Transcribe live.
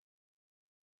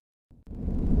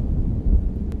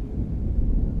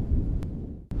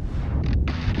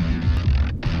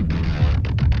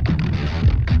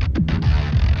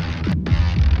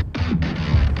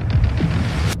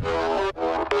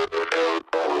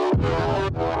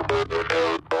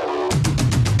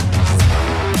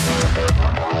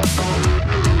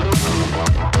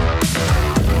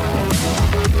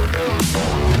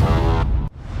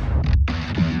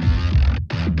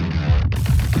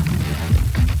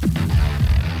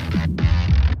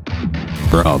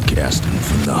Broadcasting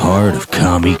from the heart of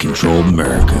commie-controlled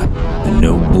America, the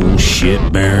no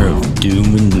bullshit bearer of doom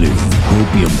and gloom,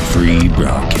 opium-free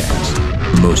broadcast,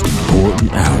 the most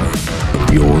important hour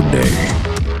of your day.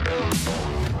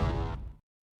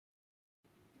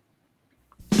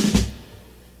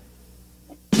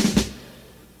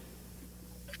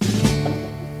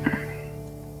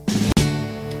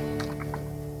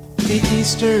 The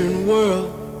Eastern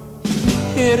world,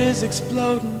 it is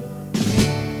exploding.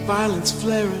 Violence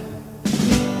flaring,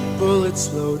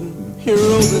 bullets loading. You're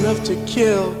old enough to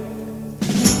kill,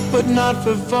 but not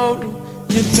for voting.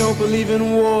 You don't believe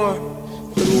in war,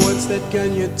 but what's that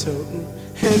gun you're toting?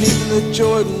 And even the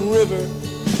Jordan River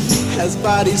has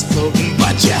bodies floating.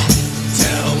 But you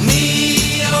tell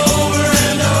me over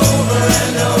and over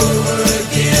and over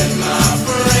again, my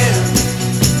friend,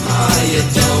 you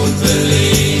don't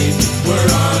believe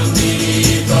we're on the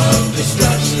eve of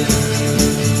destruction.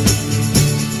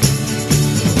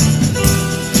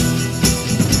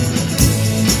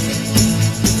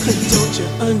 Don't you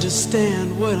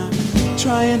understand what I'm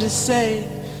trying to say?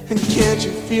 And can't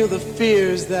you feel the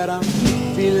fears that I'm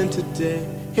feeling today?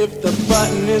 If the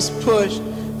button is pushed,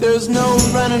 there's no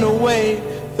running away.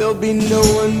 There'll be no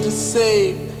one to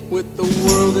save with the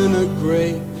world in a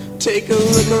grave. Take a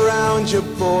look around you,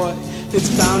 boy. It's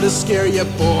bound to scare you,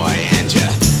 boy. And you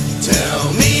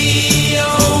tell me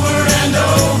over and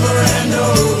over and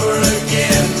over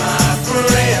again, my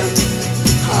friend,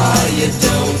 you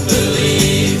don't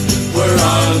believe we're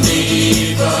on the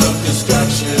eve of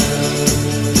destruction.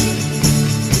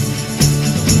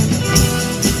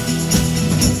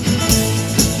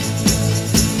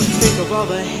 Think of all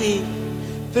the hate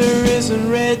there is in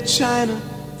Red China.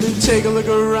 Then take a look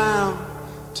around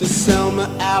to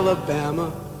Selma,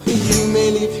 Alabama. You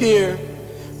may leave here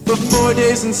for 4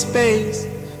 days in space,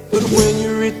 but when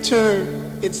you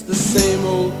return, it's the same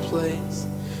old place.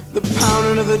 The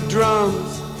pounding of the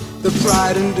drums, the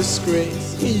pride and disgrace.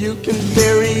 You can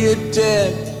bury your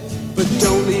dead, but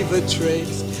don't leave a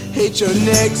trace. Hate your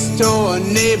next door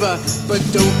neighbor, but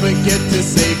don't forget to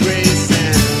say grace.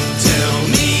 And tell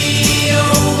me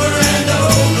over and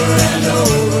over and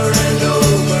over and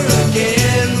over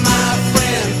again, my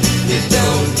friend, you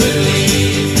don't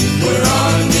believe we're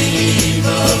on the eve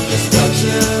of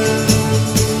destruction.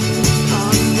 Oh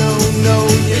no, no,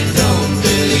 you don't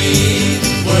believe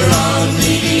we're on the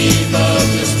eve of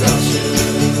destruction.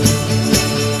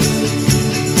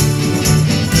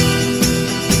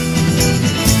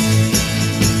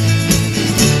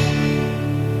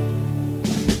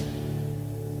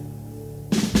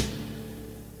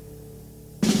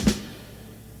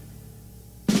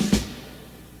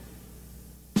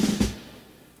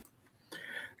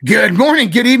 Good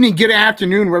morning, good evening, good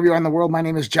afternoon, wherever you are in the world. My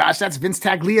name is Josh. That's Vince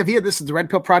Tagliavia. This is the Red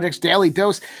Pill Project's Daily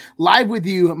Dose, live with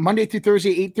you Monday through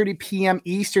Thursday, 8:30 p.m.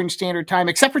 Eastern Standard Time.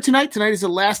 Except for tonight. Tonight is the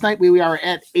last night. We are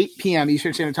at 8 p.m.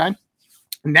 Eastern Standard Time.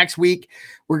 Next week,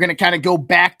 we're going to kind of go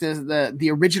back to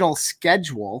the original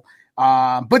schedule.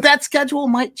 But that schedule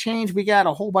might change. We got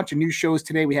a whole bunch of new shows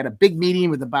today. We had a big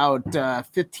meeting with about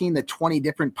 15 to 20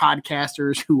 different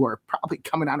podcasters who are probably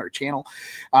coming on our channel.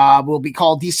 Will be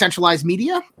called Decentralized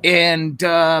Media. And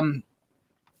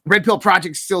Red Pill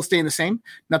Project still staying the same.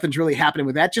 Nothing's really happening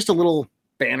with that. Just a little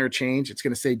banner change. It's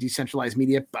going to say Decentralized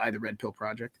Media by the Red Pill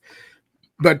Project.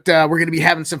 But we're going to be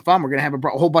having some fun. We're going to have a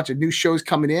whole bunch of new shows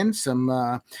coming in.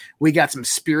 We got some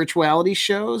spirituality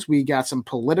shows. We got some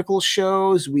political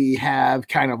shows. We have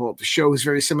kind of shows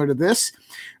very similar to this.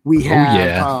 We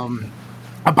have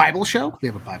a Bible show. We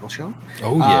have a Bible show.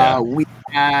 Oh, yeah. We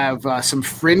have some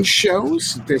fringe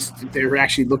shows. They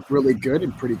actually look really good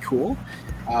and pretty cool.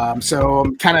 So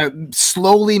I'm kind of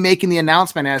slowly making the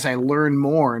announcement as I learn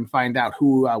more and find out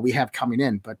who we have coming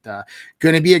in. But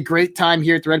going to be a great time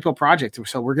here at the Red Pill Project.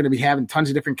 So we're going to be having tons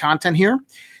of different content here.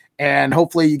 And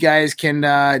hopefully you guys can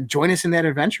join us in that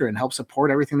adventure and help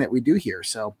support everything that we do here.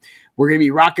 So we're going to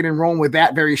be rocking and rolling with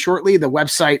that very shortly. The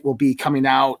website will be coming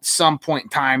out some point in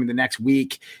time in the next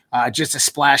week. Just a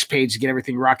splash page to get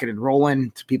everything rocking and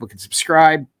rolling so people can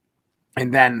subscribe.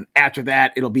 And then after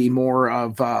that, it'll be more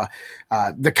of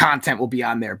the content will be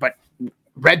on there. But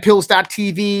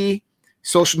redpills.tv,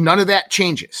 social, none of that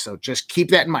changes. So just keep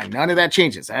that in mind. None of that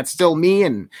changes. That's still me.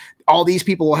 And all these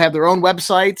people will have their own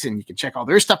websites and you can check all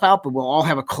their stuff out. But we'll all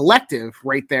have a collective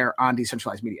right there on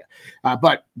Decentralized Media.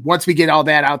 But once we get all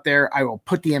that out there, I will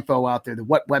put the info out there,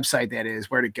 what website that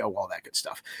is, where to go, all that good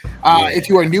stuff. If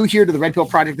you are new here to the Red Pill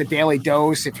Project, the Daily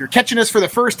Dose, if you're catching us for the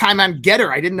first time on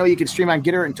Getter, I didn't know you could stream on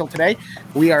Getter until today.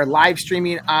 We are live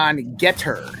streaming on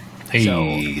Getter. Hey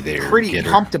so there, pretty Getter.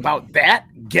 pumped about that.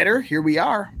 Getter, here we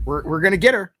are. We're going to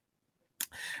get her.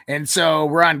 And so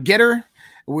we're on Getter.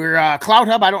 We're Cloud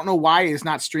Hub. I don't know why is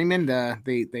not streaming.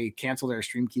 They canceled their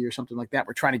stream key or something like that.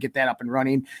 We're trying to get that up and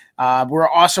running. We're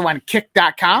also on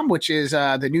kick.com, which is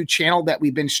the new channel that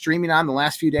we've been streaming on the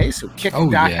last few days. So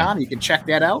kick.com, you can check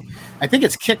that out. I think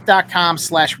it's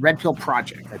kick.com/Red Pill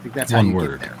Project. I think that's how you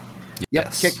get there. Yep,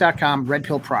 yes. Kick.com, Red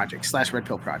Pill Project /Red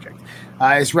Pill Project,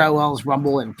 as well as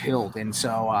Rumble and Pilled. And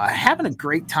so having a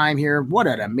great time here. What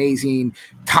an amazing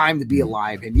time to be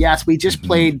alive. And yes, we just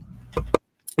played,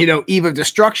 Eve of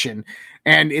Destruction,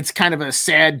 and it's kind of a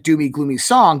sad, doomy, gloomy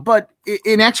song. But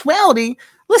in actuality,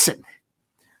 listen,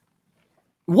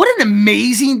 what an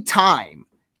amazing time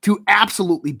to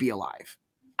absolutely be alive.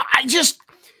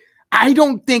 I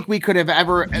don't think we could have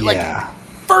ever,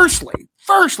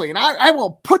 Firstly, and I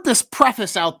will put this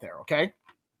preface out there, okay?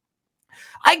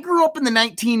 I grew up in the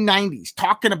 1990s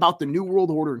talking about the New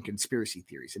World Order and conspiracy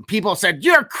theories, and people said,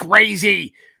 you're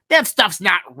crazy. That stuff's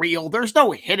not real. There's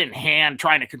no hidden hand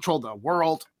trying to control the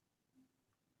world.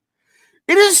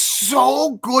 It is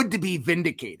so good to be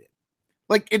vindicated.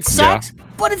 Like, it sucks,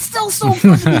 but it's still so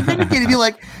good to be vindicated. Be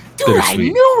like, dude, I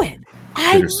knew it.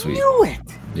 I knew it.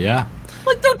 Yeah.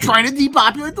 Like, they're trying to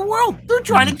depopulate the world. They're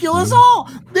trying to kill us all.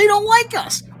 They don't like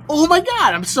us. Oh, my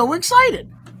God, I'm so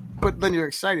excited. But then you're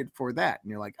excited for that. And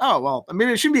you're like, oh, well,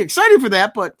 maybe I shouldn't be excited for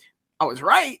that, but I was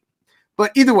right.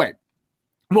 But either way,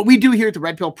 what we do here at the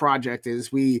Red Pill Project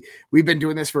is we've been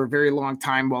doing this for a very long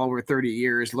time, well over 30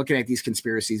 years, looking at these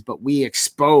conspiracies, but we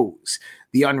expose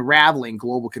the unraveling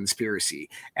global conspiracy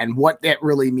and what that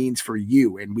really means for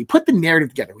you. And we put the narrative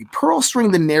together. We pearl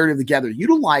string the narrative together,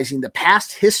 utilizing the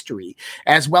past history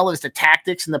as well as the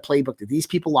tactics and the playbook that these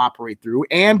people operate through.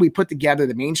 And we put together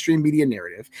the mainstream media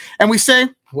narrative. And we say,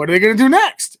 what are they going to do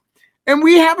next? And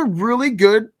we have a really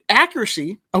good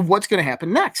accuracy of what's going to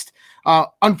happen next.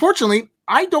 Unfortunately,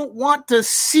 I don't want to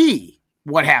see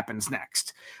what happens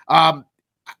next. Not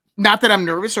that I'm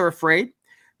nervous or afraid,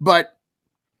 but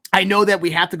I know that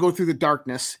we have to go through the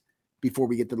darkness before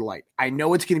we get to the light. I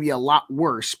know it's going to be a lot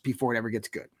worse before it ever gets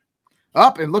good.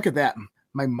 Up and look at that.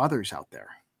 My mother's out there.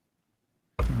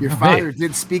 Your father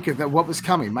did speak of what was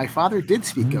coming. My father did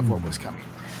speak of what was coming.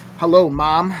 Hello,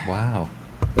 Mom. Wow.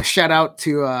 A shout out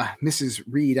to Mrs.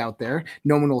 Reed out there.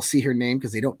 No one will see her name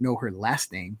because they don't know her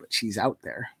last name, but she's out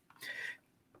there.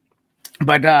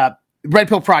 But Red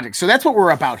Pill Project. So that's what we're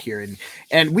about here.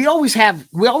 And we always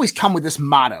come with this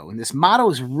motto. And this motto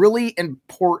is really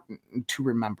important to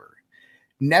remember.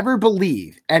 Never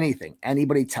believe anything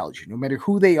anybody tells you, no matter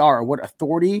who they are or what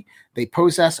authority they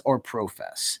possess or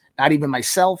profess. Not even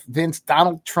myself, Vince,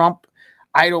 Donald Trump.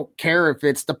 I don't care if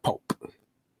it's the Pope.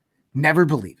 Never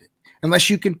believe it unless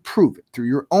you can prove it through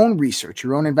your own research,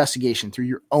 your own investigation, through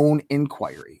your own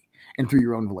inquiry, and through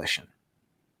your own volition.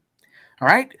 All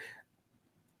right?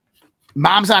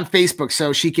 Mom's on Facebook,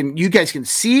 so you guys can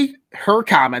see her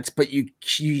comments, but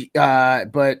she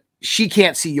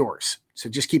can't see yours. So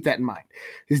just keep that in mind.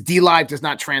 His DLive does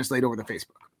not translate over to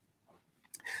Facebook.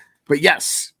 But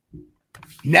yes,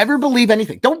 never believe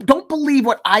anything. Don't believe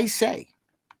what I say.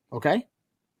 Okay?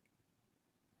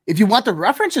 If you want the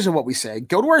references of what we say,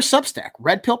 go to our Substack,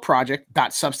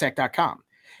 redpillproject.substack.com.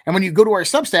 And when you go to our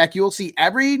Substack, you'll see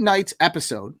every night's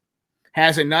episode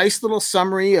has a nice little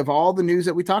summary of all the news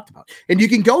that we talked about. And you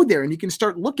can go there and you can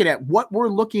start looking at what we're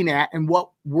looking at and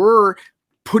what we're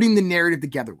putting the narrative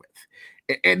together with.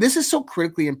 And this is so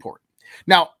critically important.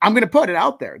 Now, I'm going to put it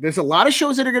out there. There's a lot of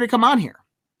shows that are going to come on here.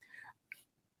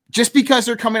 Just because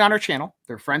they're coming on our channel,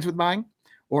 they're friends with mine,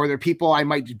 or they're people I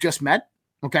might have just met,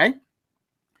 okay?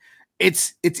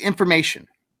 It's information.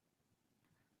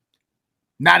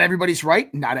 Not everybody's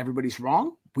right. Not everybody's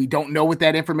wrong. We don't know what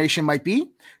that information might be.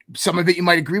 Some of it you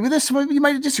might agree with us. Some of it you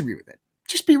might disagree with it.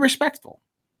 Just be respectful.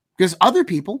 Because other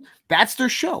people, that's their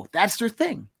show. That's their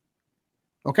thing.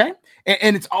 Okay?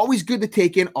 And it's always good to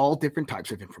take in all different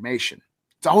types of information.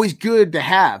 It's always good to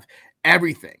have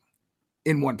everything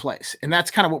in one place. And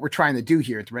that's kind of what we're trying to do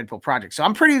here at the Red Pill Project. So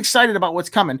I'm pretty excited about what's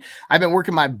coming. I've been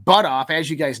working my butt off. As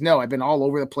you guys know, I've been all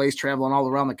over the place, traveling all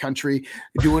around the country,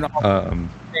 doing all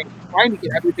things, trying to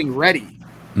get everything ready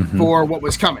for what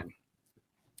was coming.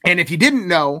 And if you didn't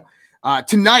know,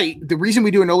 tonight, the reason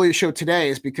we do an earlier show today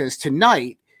is because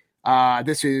tonight,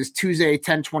 this is Tuesday,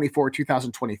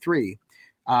 10/24/2023,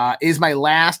 is my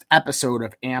last episode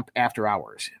of AMP After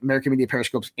Hours, American Media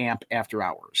Periscope's AMP After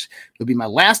Hours. It'll be my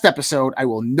last episode. I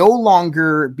will no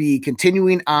longer be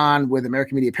continuing on with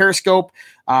American Media Periscope.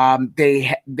 We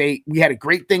had a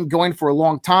great thing going for a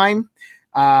long time.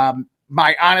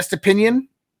 My honest opinion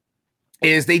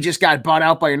is they just got bought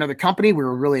out by another company. We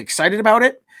were really excited about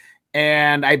it.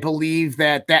 And I believe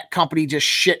that that company just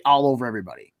shit all over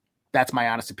everybody. That's my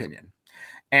honest opinion.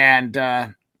 And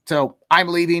so So I'm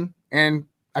leaving, and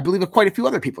I believe quite a few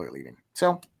other people are leaving.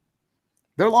 So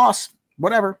their loss,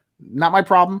 whatever, not my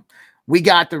problem. We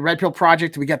got the Red Pill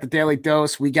Project. We got the Daily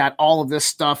Dose. We got all of this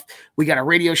stuff. We got a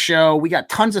radio show. We got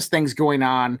tons of things going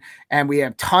on, and we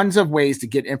have tons of ways to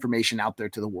get information out there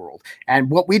to the world. And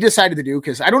what we decided to do,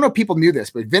 because I don't know if people knew this,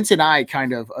 but Vince and I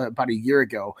kind of about a year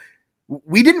ago,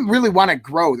 we didn't really want to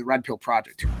grow the Red Pill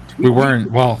Project. We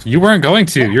weren't. Well, you weren't going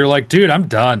to. You're like, dude, I'm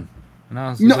done.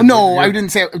 I didn't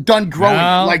say done growing.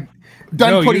 No,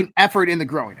 done putting effort into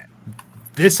growing it.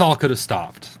 This all could have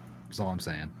stopped. That's all I'm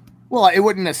saying. Well, it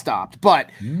wouldn't have stopped, but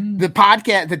the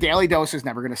podcast, the Daily Dose, is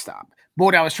never going to stop. But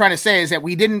what I was trying to say is that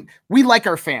we like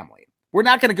our family. We're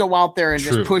not going to go out there and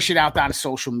just push it out on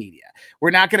social media.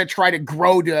 We're not going to try to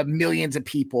grow to millions of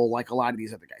people like a lot of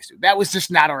these other guys do. That was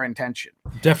just not our intention.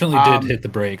 Definitely did hit the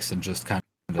brakes and just kind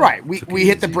of. Right. We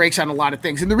hit the brakes on a lot of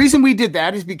things. And the reason we did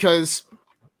that is because,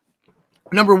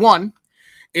 number one,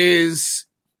 is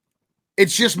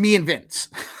it's just me and Vince.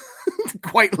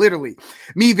 Quite literally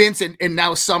me, Vince, and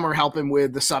now Summer helping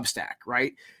with the Substack.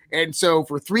 Right. And so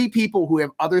for three people who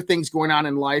have other things going on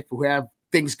in life, who have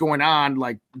things going on,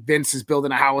 like Vince is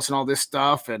building a house and all this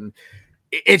stuff. And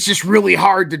it's just really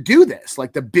hard to do this,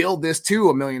 like to build this to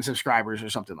 1 million subscribers or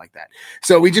something like that.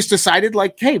 So we just decided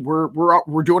like, hey, we're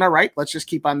doing all right. Let's just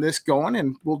keep on this going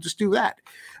and we'll just do that.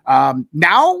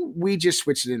 Now we just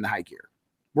switched it into high gear.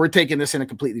 We're taking this in a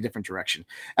completely different direction.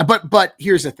 But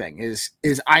here's the thing is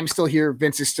I'm still here.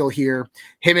 Vince is still here.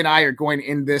 Him and I are going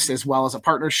in this as well as a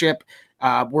partnership.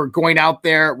 We're going out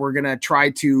there. We're going to try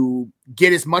to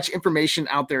get as much information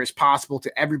out there as possible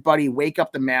to everybody, wake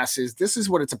up the masses. This is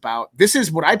what it's about. This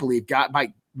is what I believe God,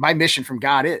 my mission from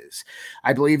God is.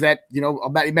 I believe that,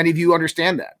 many of you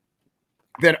understand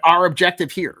that our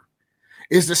objective here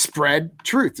is to spread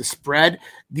truth, to spread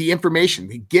the information,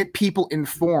 to get people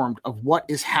informed of what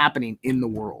is happening in the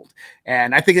world.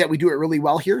 And I think that we do it really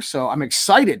well here. So I'm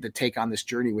excited to take on this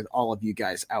journey with all of you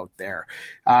guys out there.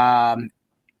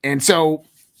 And so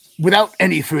without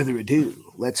any further ado,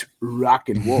 let's rock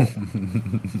and roll.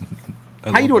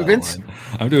 How you doing, Vince? Line.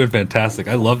 I'm doing fantastic.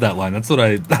 I love that line.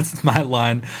 That's my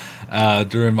line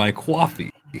during my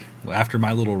coffee after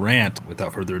my little rant.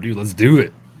 Without further ado, let's do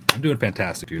it. I'm doing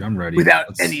fantastic, dude. I'm ready. Without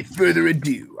any further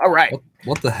ado. All right.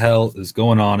 What the hell is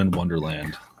going on in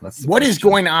Wonderland? What is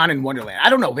going on in Wonderland? I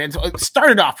don't know, Vince.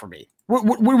 Start it off for me.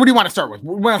 What do you want to start with?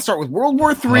 We want to start with World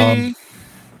War III.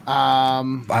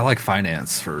 I like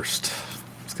finance first.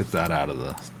 Let's get that out of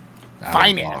the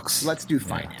finance. Let's do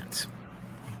finance.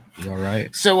 Yeah. You all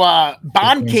right? So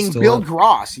Bond King Bill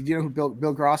Gross, you know who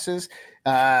Bill Gross is?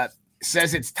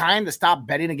 Says it's time to stop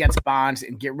betting against bonds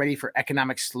and get ready for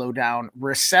economic slowdown,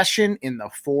 recession in the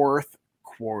fourth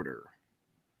quarter.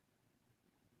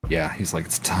 Yeah, he's like,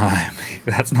 it's time.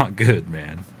 That's not good,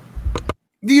 man.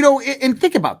 And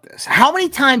think about this. How many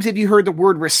times have you heard the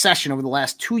word recession over the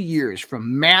last 2 years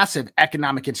from massive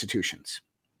economic institutions?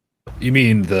 You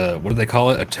mean what do they call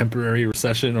it? A temporary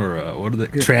recession or what are the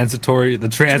transitory? The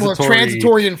transitory,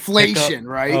 transitory inflation,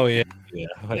 right? Oh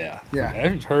yeah.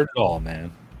 I've heard it all,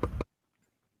 man.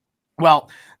 Well,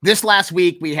 this last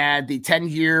week we had the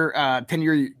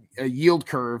 10-year yield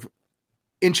curve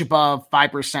inch above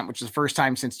 5%, which is the first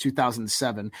time since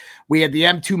 2007. We had the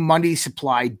M2 Monday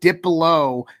supply dip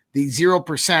below the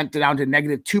 0% down to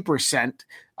negative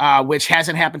 2%, which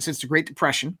hasn't happened since the Great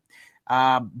Depression.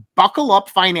 Buckle up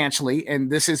financially, and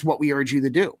this is what we urge you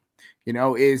to do.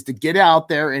 Is to get out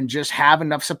there and just have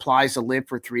enough supplies to live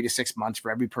for 3 to 6 months for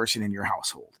every person in your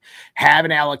household. Have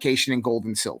an allocation in gold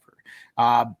and silver.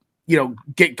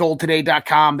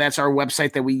 GetGoldToday.com. That's our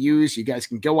website that we use. You guys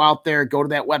can go out there, go to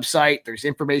that website. There's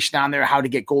information on there, how to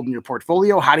get gold in your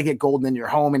portfolio, how to get gold in your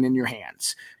home and in your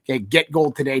hands. Okay.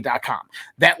 GetGoldToday.com.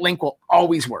 That link will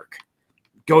always work.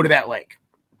 Go to that link.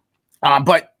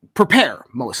 But prepare,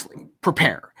 mostly.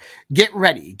 Prepare. Get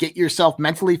ready. Get yourself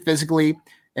mentally, physically,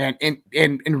 and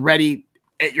ready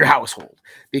at your household.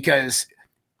 Because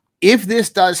if this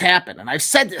does happen, and I've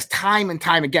said this time and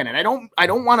time again, and I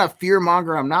don't want to fear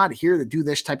monger. I'm not here to do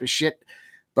this type of shit,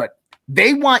 but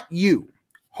they want you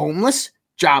homeless,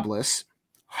 jobless,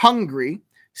 hungry,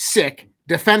 sick,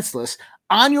 defenseless,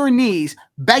 on your knees,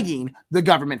 begging the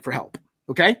government for help.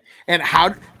 Okay. And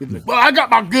I got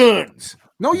my guns.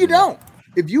 No, you don't.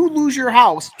 If you lose your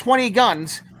house, 20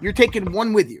 guns, you're taking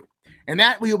one with you. And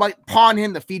that you might pawn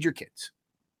him to feed your kids.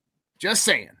 Just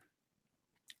saying.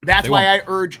 That's why I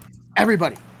urge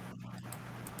everybody,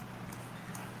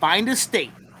 find a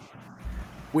state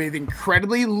with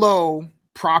incredibly low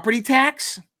property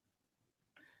tax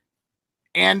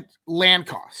and land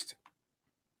cost.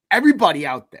 Everybody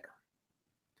out there,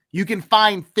 you can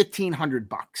find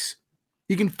 $1,500.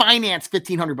 You can finance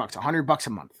 $1,500, $100 a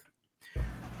month.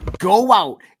 Go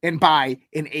out and buy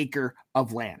an acre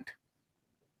of land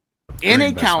in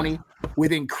a county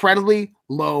with incredibly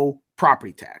low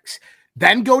property tax.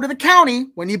 Then go to the county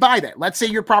when you buy that. Let's say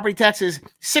your property tax is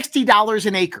 $60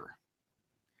 an acre.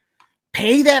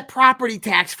 Pay that property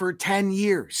tax for 10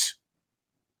 years.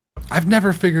 I've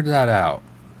never figured that out.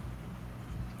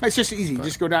 It's just easy.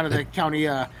 Just go down to the county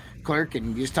clerk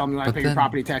and you just tell them you want to pay your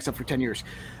property tax up for 10 years.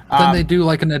 Then they do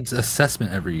like an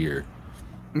assessment every year.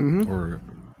 Or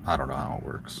I don't know how it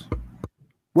works.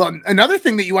 Well, another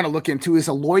thing that you want to look into is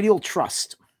a Lloydial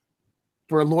trust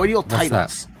for Lloydial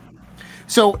titles.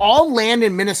 So all land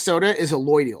in Minnesota is a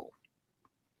Lloydial,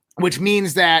 which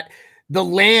means that the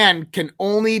land can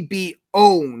only be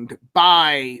owned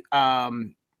by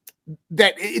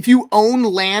that. If you own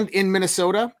land in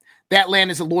Minnesota, that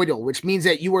land is a Lloydial, which means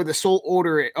that you are the sole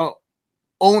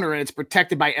owner and it's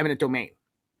protected by eminent domain.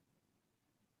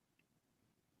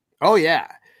 Oh yeah.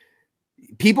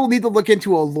 People need to look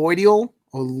into a Lloydial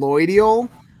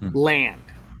land.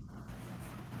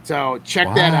 So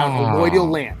check that out, a Lloydial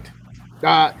land.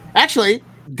 Actually,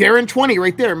 Darren 20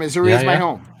 right there, Missouri is my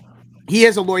home. He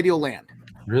has a Lloydial land.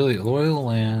 Really? Lloydial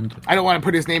land? I don't want to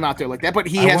put his name out there like that, but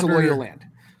he has a Lloydial land.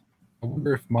 I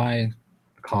wonder if my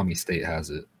commie state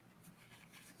has it.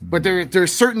 But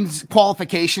there's certain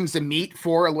qualifications to meet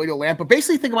for a Lloydial land. But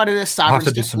basically think about it as sovereign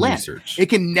land. Research. It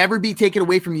can never be taken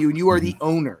away from you, and you are the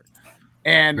owner.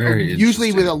 And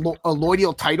usually with a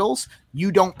Lloydial titles,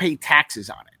 you don't pay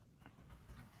taxes on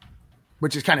it,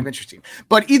 which is kind of interesting.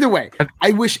 But either way,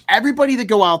 I wish everybody to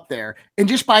go out there and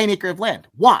just buy an acre of land.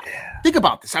 Why? Think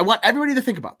about this. I want everybody to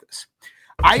think about this.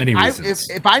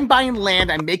 If I'm buying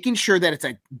land, I'm making sure that it's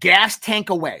a gas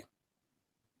tank away.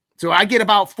 So I get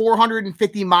about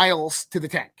 450 miles to the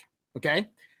tank. Okay.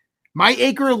 My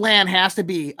acre of land has to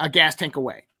be a gas tank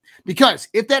away, because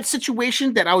if that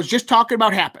situation that I was just talking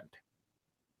about happened,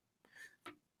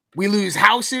 we lose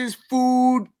houses,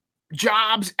 food,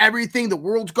 jobs, everything. The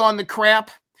world's gone to crap.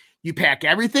 You pack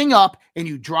everything up and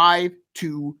you drive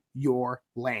to your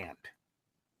land,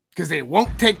 because they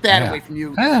won't take that away from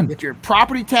you. If your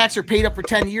property tax are paid up for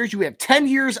 10 years, you have 10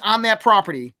 years on that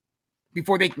property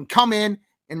before they can come in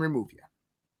and remove you.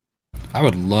 I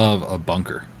would love a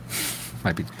bunker.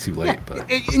 Might be too late, but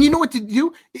and you know what to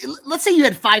do? Let's say you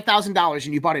had $5,000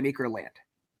 and you bought an acre of land.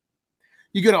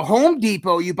 You go to Home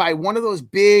Depot, you buy one of those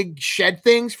big shed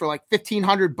things for like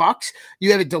 $1,500.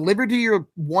 You have it delivered to your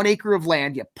 1 acre of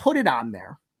land. You put it on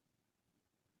there.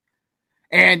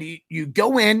 And you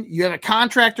go in, you have a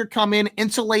contractor come in,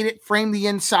 insulate it, frame the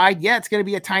inside. Yeah, it's going to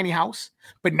be a tiny house,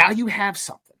 but now you have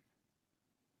something.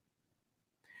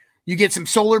 You get some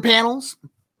solar panels,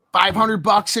 $500,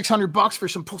 $600 for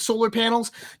some solar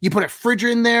panels. You put a fridge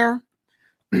in there,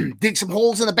 dig some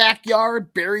holes in the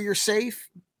backyard, bury your safe.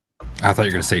 I thought you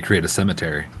were going to say create a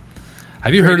cemetery.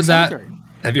 Have you heard of that?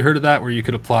 Have you heard of that where you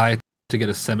could apply to get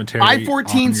a cemetery?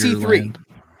 514c3.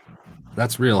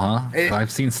 That's real, huh?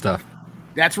 I've seen stuff.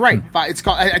 That's right. It's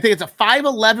called. I think it's a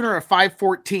 511 or a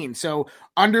 514. So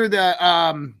under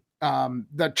the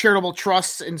charitable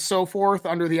trusts and so forth,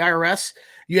 under the IRS,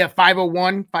 you have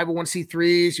 501,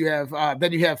 501c3s. You have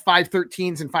then you have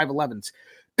 513s and 511s.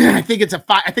 I think a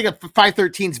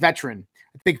 513 is veteran.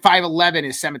 I think 511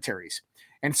 is cemeteries.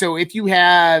 And so if you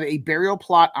have a burial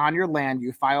plot on your land,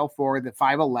 you file for the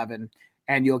 511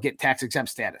 and you'll get tax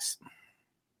exempt status.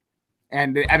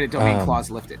 And the eminent domain clause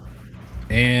lifted.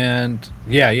 And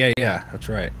yeah, that's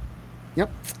right.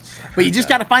 Yep. But you just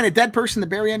got to find a dead person to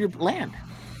bury on your land.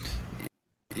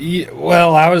 Yeah,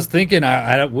 well, I was thinking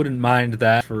I wouldn't mind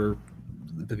that for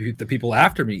the people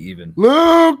after me, even.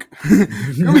 Luke!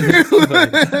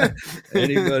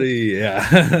 Anybody,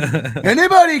 yeah.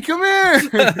 Anybody, come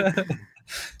here!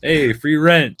 Hey, free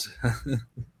rent.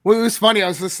 Well, it was funny. I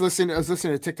was listening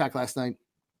to TikTok last night,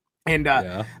 and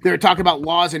they were talking about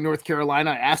laws in North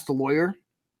Carolina. I asked a lawyer,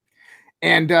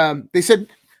 and they said,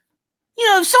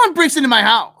 if someone breaks into my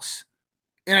house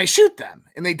and I shoot them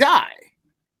and they die,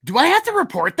 do I have to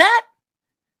report that?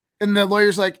 And the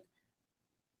lawyer's like,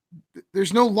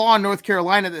 there's no law in North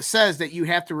Carolina that says that you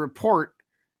have to report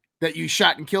that you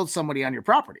shot and killed somebody on your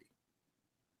property.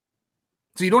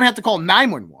 So you don't have to call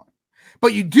 911.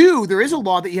 But you do, there is a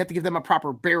law that you have to give them a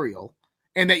proper burial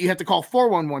and that you have to call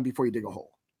 411 before you dig a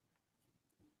hole.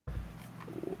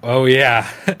 Oh, yeah.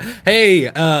 Hey,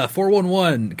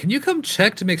 411, can you come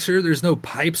check to make sure there's no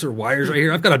pipes or wires right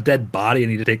here? I've got a dead body I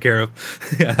need to take care of.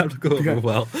 Yeah, that would go over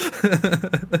well.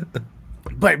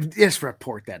 But just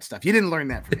report that stuff. You didn't learn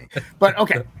that from me. But,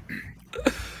 okay.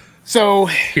 So.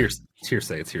 It's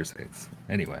hearsay.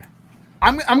 Anyway.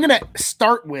 I'm going to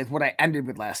start with what I ended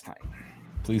with last time.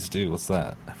 Please do. What's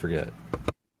that? I forget.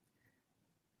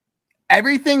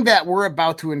 Everything that we're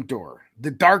about to endure,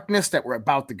 the darkness that we're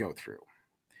about to go through,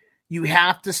 you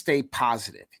have to stay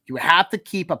positive. You have to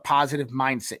keep a positive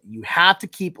mindset. You have to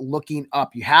keep looking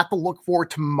up. You have to look for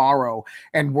tomorrow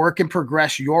and work and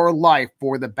progress your life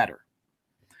for the better.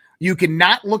 You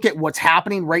cannot look at what's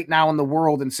happening right now in the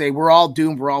world and say, we're all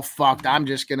doomed. We're all fucked. I'm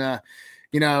just going to,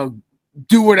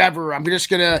 do whatever.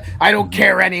 I don't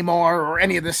care anymore or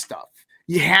any of this stuff.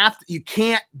 You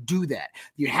can't do that.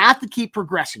 You have to keep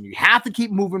progressing. You have to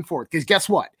keep moving forward because guess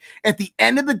what? At the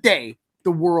end of the day,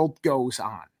 the world goes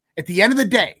on. At the end of the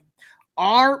day,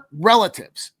 our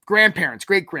relatives, grandparents,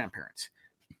 great-grandparents,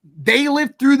 they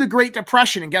lived through the Great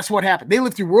Depression, and guess what happened? They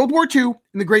lived through World War II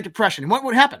and the Great Depression. And what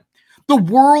would happen? The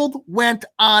world went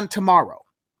on tomorrow.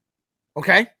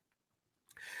 Okay?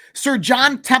 Sir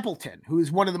John Templeton, who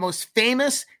is one of the most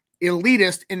famous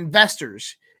elitist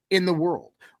investors in the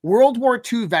world, World War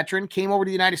II veteran, came over to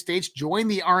the United States,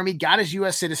 joined the Army, got his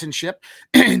U.S. citizenship,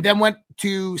 and then went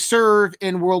to serve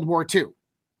in World War II.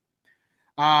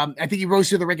 I think he rose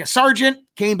to the rank of sergeant,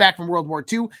 came back from World War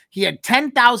II. He had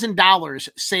 $10,000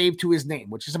 saved to his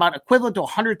name, which is about equivalent to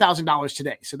 $100,000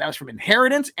 today. So that was from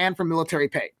inheritance and from military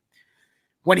pay.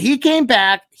 When he came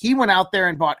back, he went out there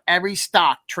and bought every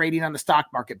stock trading on the stock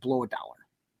market below $1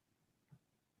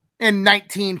 in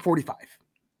 1945.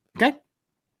 Okay?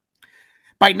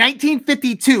 By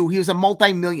 1952, he was a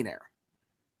multimillionaire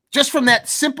just from that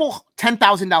simple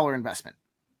 $10,000 investment.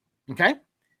 Okay?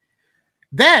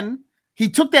 Then he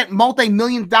took that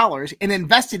multi-million dollars and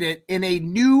invested it in a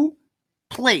new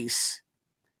place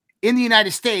in the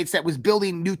United States that was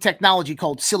building new technology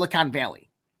called Silicon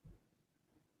Valley.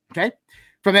 Okay?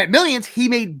 From that millions, he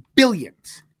made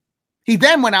billions. He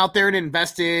then went out there and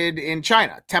invested in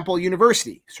China, Temple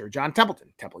University, Sir John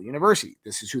Templeton, Temple University.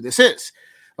 This is who this is.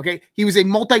 Okay? He was a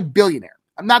multi-billionaire.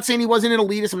 I'm not saying he wasn't an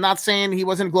elitist. I'm not saying he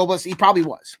wasn't a globalist. He probably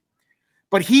was.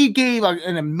 But he gave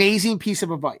an amazing piece of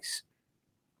advice.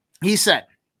 He said,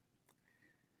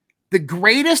 the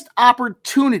greatest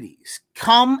opportunities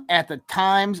come at the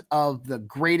times of the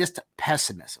greatest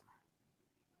pessimism.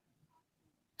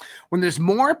 When there's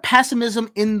more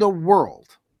pessimism in the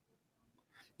world,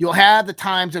 you'll have the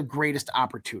times of greatest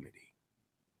opportunity.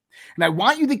 And I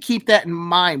want you to keep that in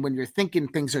mind when you're thinking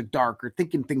things are dark or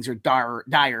thinking things are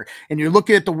dire, and you're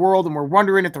looking at the world and we're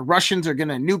wondering if the Russians are going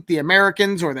to nuke the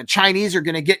Americans or the Chinese are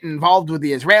going to get involved with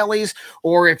the Israelis,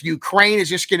 or if Ukraine is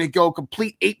just going to go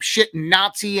complete ape shit and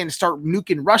Nazi and start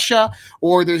nuking Russia,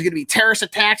 or there's going to be terrorist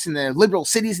attacks in the liberal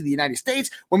cities of the United States.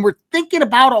 When we're thinking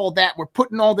about all that, we're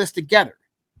putting all this together.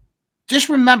 Just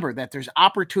remember that there's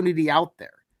opportunity out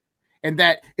there and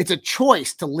that it's a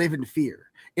choice to live in fear.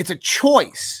 It's a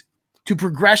choice to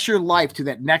progress your life to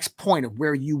that next point of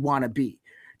where you want to be,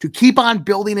 to keep on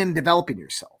building and developing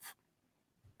yourself.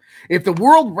 If the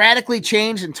world radically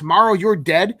changed and tomorrow you're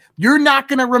dead, you're not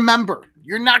going to remember.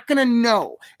 You're not going to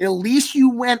know. At least you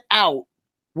went out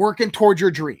working towards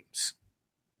your dreams.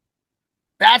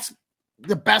 That's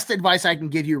the best advice I can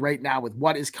give you right now with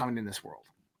what is coming in this world.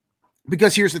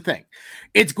 Because here's the thing.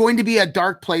 It's going to be a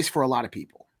dark place for a lot of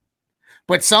people.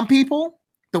 But some people,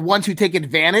 the ones who take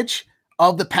advantage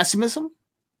of the pessimism,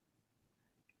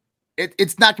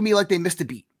 it's not going to be like they missed a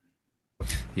beat.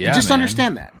 Yeah, just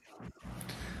understand that.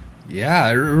 Yeah,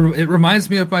 it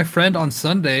reminds me of my friend on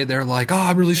Sunday. They're like, "Oh,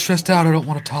 I'm really stressed out. I don't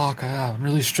want to talk. I'm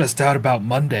really stressed out about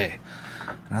Monday."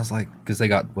 And I was like, because they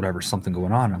got something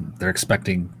going on, and they're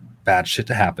expecting bad shit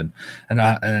to happen.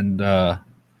 And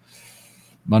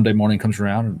Monday morning comes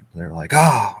around, and they're like,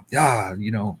 "Oh, yeah,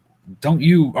 aren't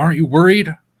you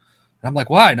worried?" And I'm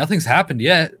like, why? Nothing's happened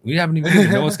yet. We haven't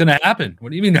even know what's going to happen. What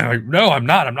do you mean? No, I'm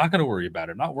not. I'm not going to worry about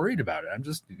it. I'm not worried about it. I'm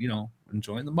just,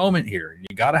 enjoying the moment here.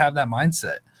 You got to have that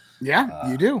mindset. Yeah,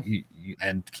 you do.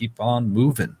 And keep on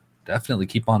moving. Definitely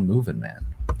keep on moving, man.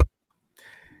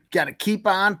 Got to keep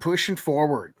on pushing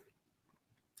forward.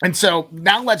 And so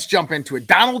now let's jump into it.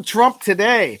 Donald Trump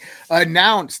today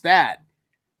announced that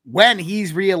when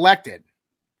he's reelected,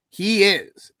 he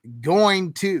is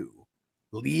going to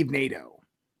leave NATO.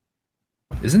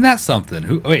 Isn't that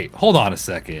something? Wait, hold on a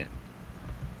second.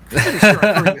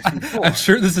 I'm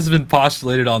sure this has been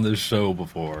postulated on this show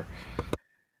before.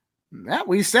 Yeah,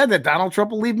 we said that Donald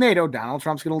Trump will leave NATO. Donald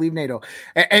Trump's going to leave NATO.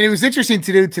 And it was interesting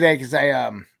to do today because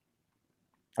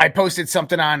I posted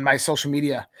something on my social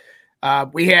media.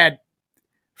 We had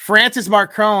Francis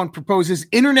Macron proposes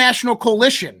international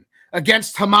coalition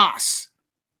against Hamas.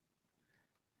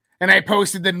 And I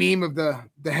posted the meme of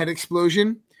the head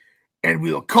explosion, and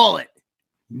we'll call it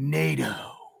NATO.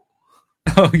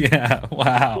 Oh yeah!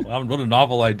 Wow, what a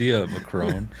novel idea,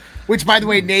 Macron. Which, by the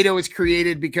way, NATO was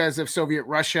created because of Soviet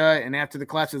Russia, and after the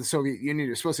collapse of the Soviet Union, it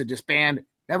was supposed to disband.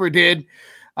 Never did.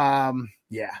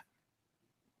 Yeah.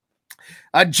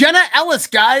 Jenna Ellis,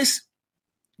 guys.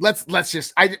 Let's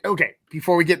just okay.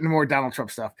 Before we get into more Donald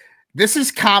Trump stuff, this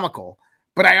is comical,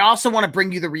 but I also want to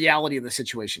bring you the reality of the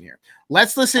situation here.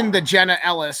 Let's listen to Jenna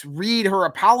Ellis read her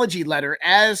apology letter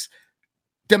as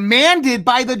demanded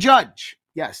by the judge.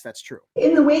 Yes, that's true.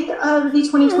 In the wake of the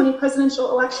 2020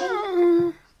 presidential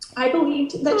election, I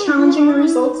believed that challenging the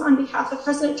results on behalf of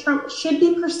President Trump should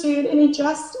be pursued in a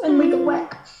just and legal way.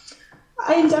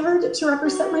 I endeavored to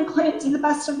represent my client to the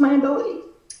best of my ability.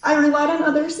 I relied on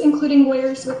others, including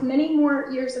lawyers with many more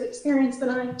years of experience than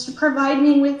I, to provide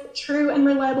me with true and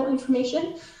reliable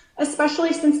information,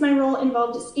 especially since my role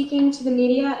involved speaking to the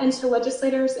media and to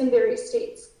legislators in various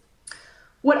states.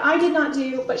 What I did not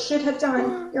do, but should have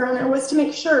done, Your Honor, was to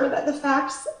make sure that the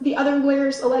facts the other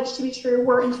lawyers alleged to be true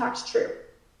were in fact true.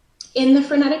 In the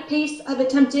frenetic pace of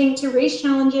attempting to raise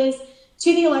challenges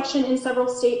to the election in several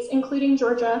states, including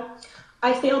Georgia,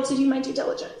 I failed to do my due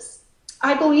diligence.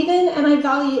 I believe in and I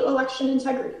value election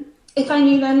integrity. If I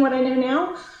knew then what I know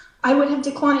now, I would have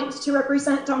declined to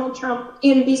represent Donald Trump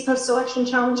in these post-election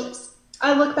challenges.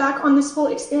 I look back on this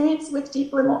whole experience with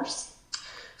deep remorse.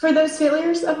 For those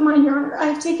failures of mine, Your Honor, I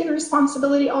have taken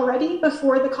responsibility already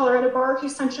before the Colorado bar who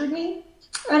censured me,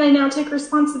 and I now take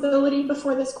responsibility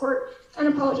before this court and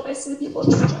apologize to the people of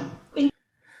Georgia. Thank you.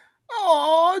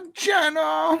 Oh,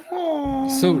 Jenna.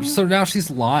 Oh. So now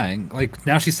she's lying. Like,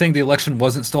 now she's saying the election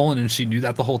wasn't stolen and she knew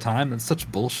that the whole time. That's such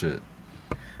bullshit.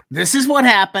 This is what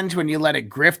happens when you let a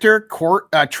grifter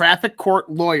traffic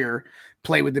court lawyer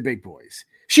play with the big boys.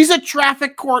 She's a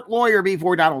traffic court lawyer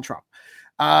before Donald Trump.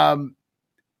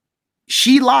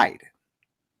 She lied.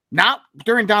 Not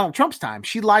during Donald Trump's time.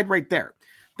 She lied right there.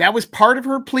 That was part of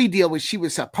her plea deal, was she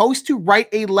was supposed to write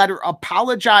a letter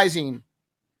apologizing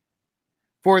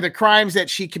for the crimes that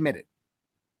she committed.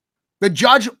 The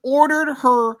judge ordered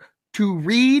her to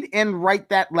read and write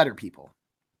that letter, people.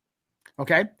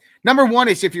 Okay? Number one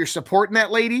is, if you're supporting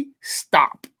that lady,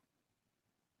 stop.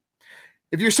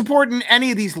 If you're supporting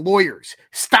any of these lawyers,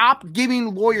 stop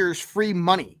giving lawyers free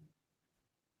money.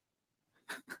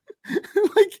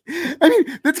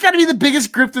 That's got to be the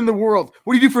biggest grift in the world.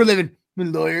 What do you do for a living? I'm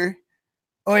a lawyer.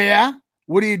 Oh, yeah?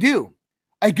 What do?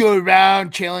 I go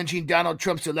around challenging Donald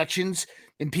Trump's elections,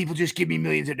 and people just give me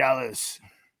millions of dollars.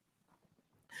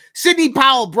 Sidney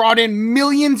Powell brought in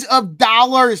millions of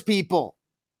dollars, people.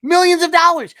 Millions of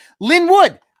dollars. Lynn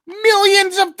Wood,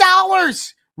 millions of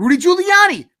dollars. Rudy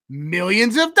Giuliani,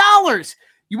 millions of dollars.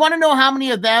 You want to know how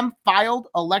many of them filed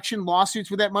election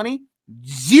lawsuits with that money?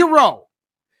 0.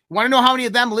 You want to know how many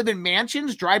of them live in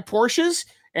mansions, drive Porsches,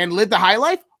 and live the high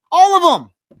life? All of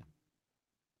them.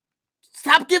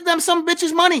 Stop giving them some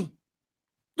bitches money.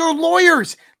 They're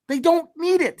lawyers. They don't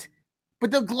need it,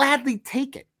 but they'll gladly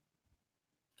take it.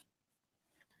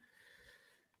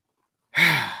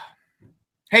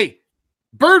 Hey,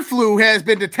 bird flu has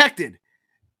been detected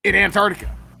in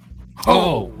Antarctica.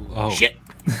 Oh. Shit.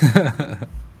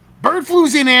 Bird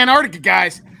flu's in Antarctica,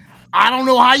 guys. I don't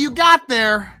know how you got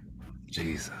there.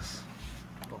 Jesus.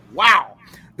 But wow.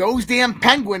 Those damn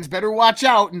penguins better watch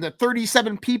out. And the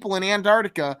 37 people in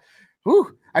Antarctica,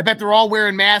 whew, I bet they're all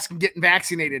wearing masks and getting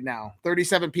vaccinated now.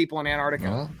 37 people in Antarctica.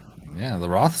 Well, yeah, the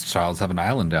Rothschilds have an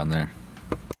island down there.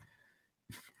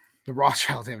 The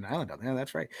Rothschilds have an island down there.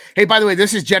 That's right. Hey, by the way,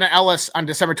 this is Jenna Ellis on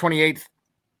December 28th.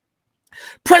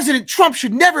 President Trump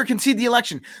should never concede the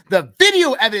election. The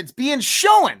video evidence being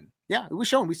shown. Yeah, it was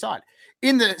shown. We saw it.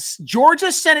 In the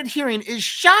Georgia Senate hearing is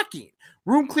shocking.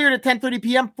 Room cleared at 10:30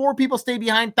 p.m. 4 people stayed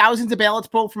behind. Thousands of ballots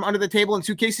pulled from under the table in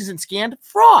suitcases and scanned.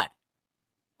 Fraud.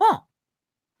 Huh.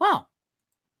 Wow.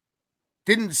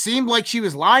 Didn't seem like she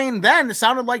was lying then. It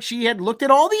sounded like she had looked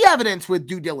at all the evidence with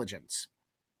due diligence.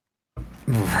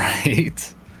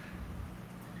 Right.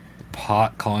 The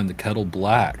pot calling the kettle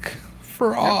black.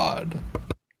 Fraud.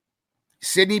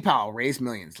 Sidney Powell raised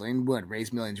millions. Lynn Wood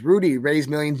raised millions. Rudy raised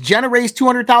millions. Jenna raised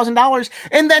 $200,000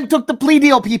 and then took the plea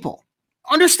deal, people.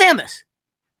 Understand this.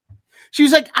 She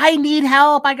was like, I need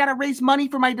help. I got to raise money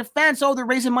for my defense. Oh, they're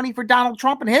raising money for Donald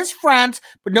Trump and his friends,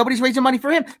 but nobody's raising money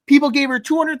for him. People gave her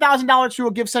 $200,000 through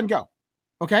a Give, Send, Go.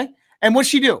 Okay? And what'd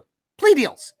she do? Plea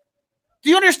deals. Do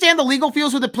you understand the legal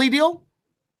feels with a plea deal?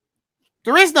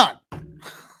 There is none.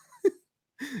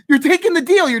 You're taking the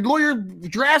deal. Your lawyer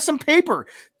drafts some paper.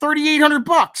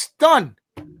 $3,800. Done.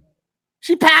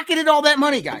 She pocketed all that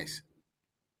money, guys.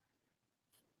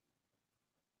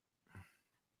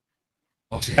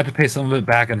 Well, she had to pay some of it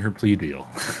back in her plea deal.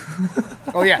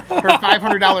 Oh, yeah. Her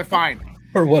 $500 fine.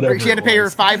 or whatever. Or she had to pay her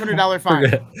 $500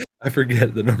 fine. I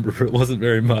forget the number, but it wasn't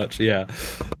very much. Yeah.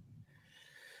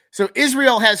 So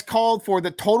Israel has called for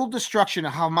the total destruction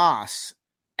of Hamas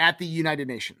at the United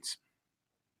Nations.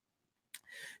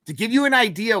 To give you an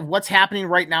idea of what's happening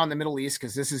right now in the Middle East,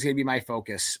 because this is going to be my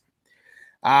focus,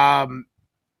 what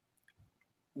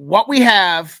we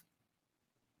have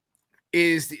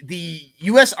is the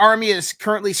U.S. Army is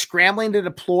currently scrambling to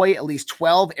deploy at least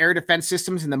 12 air defense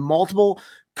systems in the multiple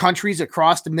countries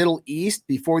across the Middle East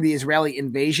before the Israeli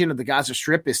invasion of the Gaza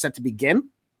Strip is set to begin.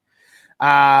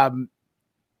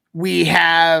 We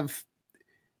have,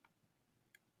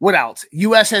 what else?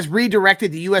 U.S. has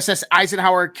redirected the USS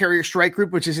Eisenhower Carrier Strike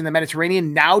Group, which is in the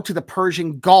Mediterranean, now to the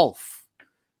Persian Gulf.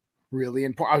 Really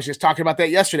important. I was just talking about that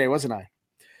yesterday, wasn't I?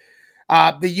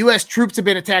 The U.S. troops have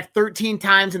been attacked 13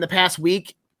 times in the past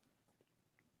week.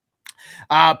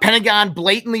 Pentagon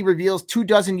blatantly reveals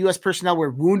 24 U.S. personnel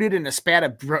were wounded in a spat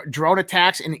of drone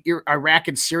attacks in Iraq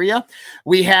and Syria.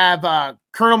 We have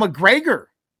Colonel McGregor.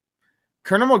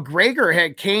 Colonel McGregor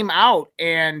had came out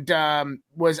and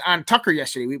was on Tucker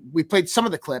yesterday. We played some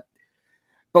of the clip.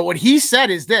 But what he said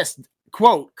is this,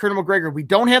 quote, Colonel McGregor, we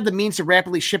don't have the means to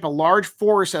rapidly ship a large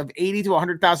force of 80 to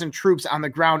 100,000 troops on the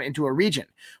ground into a region,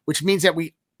 which means that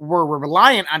we're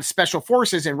reliant on special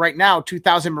forces. And right now,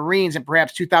 2,000 Marines and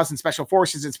perhaps 2,000 special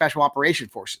forces and special operation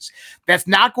forces. That's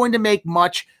not going to make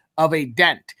much of a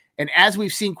dent. And as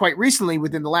we've seen quite recently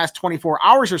within the last 24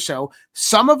 hours or so,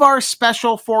 some of our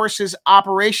special forces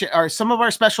operation or some of our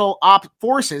special op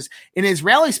forces and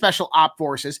Israeli special op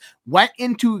forces went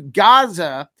into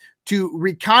Gaza to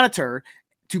reconnoiter,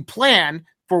 to plan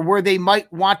for where they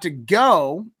might want to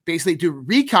go, basically to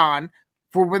recon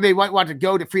for where they might want to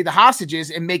go to free the hostages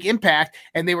and make impact.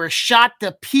 And they were shot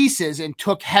to pieces and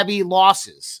took heavy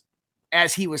losses,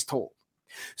 as he was told.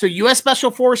 So U.S. Special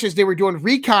Forces, they were doing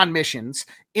recon missions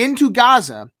into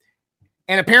Gaza,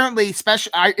 and apparently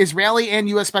Israeli and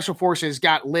U.S. Special Forces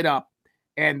got lit up,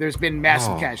 and there's been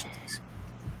massive casualties.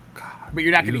 God, but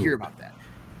you're not going to hear about that.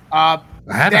 I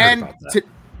haven't heard about that.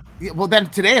 Well, then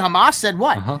today Hamas said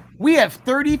what? We have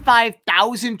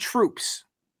 35,000 troops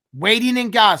waiting in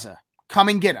Gaza. Come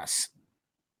and get us.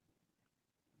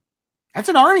 That's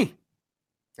an army.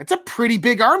 That's a pretty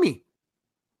big army.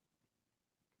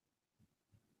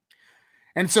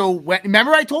 And so,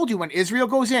 remember I told you when Israel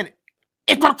goes in,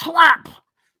 it's a trap.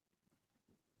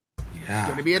 Yeah, it's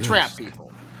going to be a trap,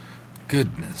 people.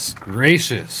 Goodness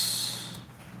gracious.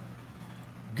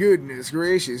 Goodness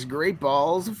gracious. Great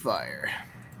balls of fire.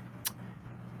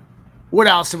 What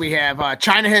else do we have?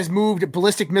 China has moved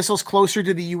ballistic missiles closer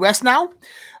to the U.S. now.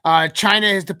 China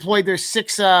has deployed their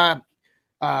six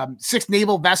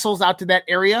naval vessels out to that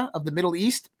area of the Middle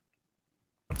East.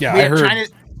 Yeah,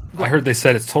 I heard they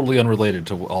said it's totally unrelated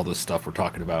to all this stuff we're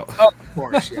talking about. Oh, of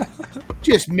course, yeah.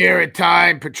 Just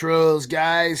maritime patrols,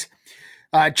 guys.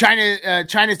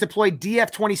 China's deployed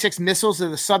DF-26 missiles to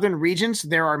the southern regions.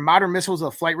 There are modern missiles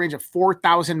with a flight range of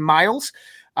 4,000 miles.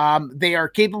 They are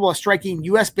capable of striking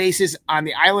U.S. bases on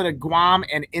the island of Guam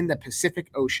and in the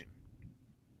Pacific Ocean.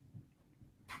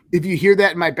 If you hear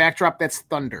that in my backdrop, that's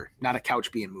thunder, not a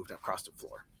couch being moved across the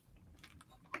floor.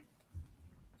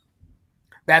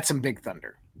 That's some big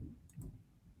thunder.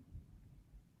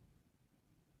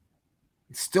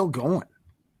 It's still going.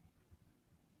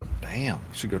 Damn,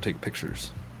 should go take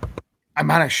pictures. I'm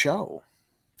on a show.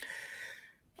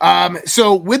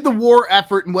 So with the war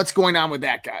effort and what's going on with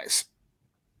that, guys,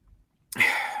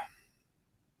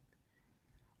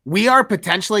 we are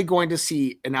potentially going to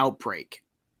see an outbreak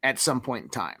at some point in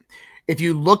time. If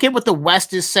you look at what the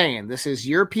West is saying, this is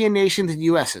European nations and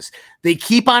US's, they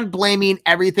keep on blaming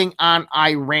everything on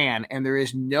Iran, and there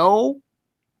is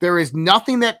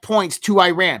nothing that points to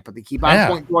Iran, but they keep on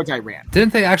pointing towards Iran.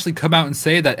 Didn't they actually come out and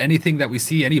say that anything that we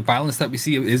see, any violence that we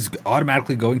see, is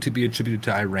automatically going to be attributed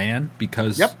to Iran?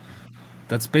 Because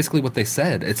that's basically what they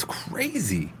said. It's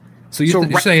crazy. So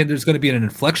you're saying there's going to be an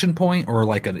inflection point or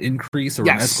like an increase or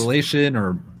an escalation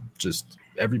or just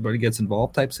everybody gets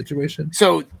involved type situation?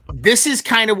 So this is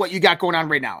kind of what you got going on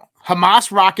right now.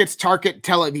 Hamas rockets target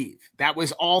Tel Aviv. That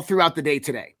was all throughout the day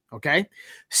today. Okay.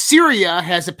 Syria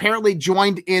has apparently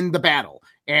joined in the battle,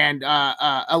 and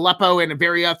Aleppo and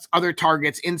various other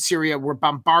targets in Syria were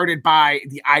bombarded by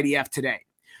the IDF today.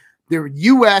 The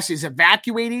U.S. is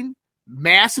evacuating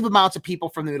massive amounts of people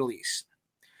from the Middle East.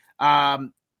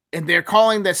 And they're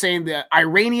saying the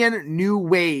Iranian new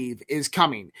wave is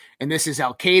coming. And this is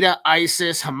Al-Qaeda,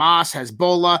 ISIS, Hamas,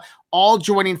 Hezbollah, all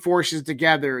joining forces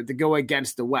together to go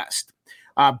against the West.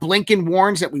 Blinken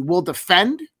warns that we will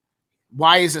defend.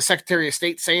 Why is the Secretary of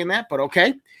State saying that? But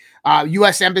okay.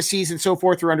 U.S. embassies and so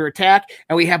forth are under attack.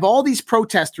 And we have all these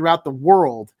protests throughout the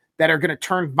world that are going to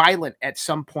turn violent at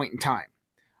some point in time.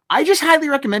 I just highly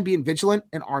recommend being vigilant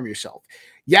and arm yourself.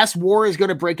 Yes, war is going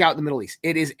to break out in the Middle East.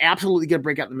 It is absolutely going to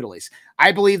break out in the Middle East.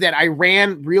 I believe that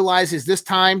Iran realizes this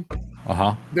time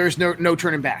there's no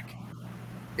turning back.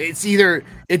 There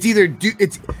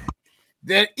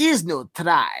is no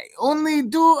try, only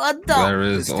do or don't. There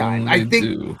is this time. only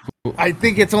do. I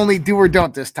think it's only do or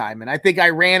don't this time. And I think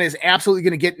Iran is absolutely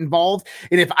going to get involved.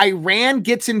 And if Iran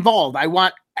gets involved, I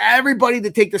want everybody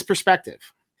to take this perspective.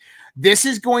 This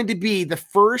is going to be the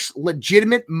first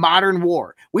legitimate modern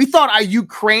war. We thought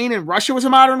Ukraine and Russia was a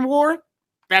modern war.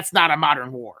 That's not a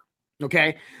modern war.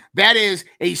 Okay. That is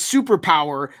a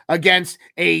superpower against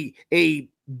a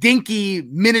dinky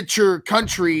miniature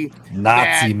country.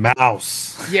 Nazi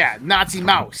mouse. Yeah. Nazi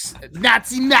mouse.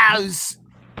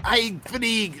 I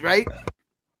fatigue, right?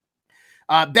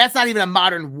 That's not even a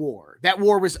modern war. That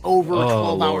war was over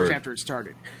 12 hours after it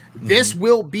started. This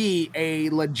will be a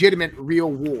legitimate real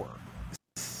war.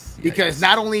 Because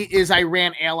not only is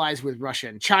Iran allies with Russia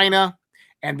and China,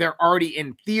 and they're already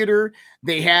in theater,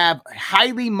 they have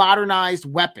highly modernized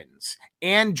weapons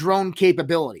and drone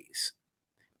capabilities,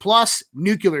 plus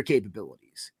nuclear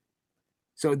capabilities.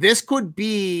 So this could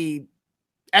be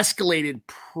escalated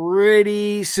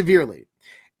pretty severely.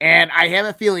 And I have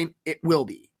a feeling it will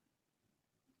be.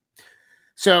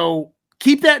 So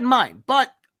keep that in mind.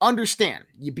 But understand,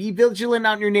 you be vigilant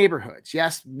out in your neighborhoods.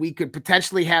 Yes, we could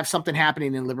potentially have something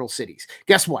happening in liberal cities.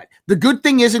 Guess what? The good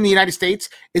thing is in the United States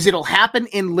is it'll happen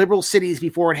in liberal cities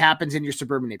before it happens in your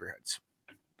suburban neighborhoods.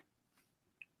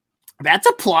 That's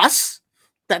a plus.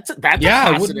 That's a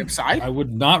positive side. I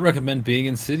would not recommend being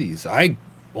in cities. You'll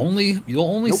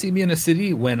only see me in a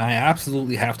city when I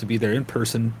absolutely have to be there in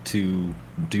person to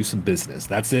do some business.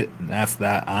 That's it. And that's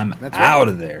that. I'm out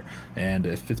of there. And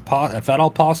if at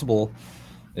all possible,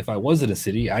 if I was in a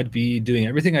city, I'd be doing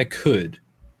everything I could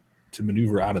to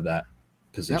maneuver out of that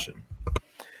position. Yep.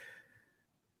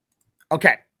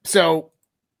 Okay, so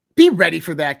be ready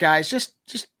for that, guys. Just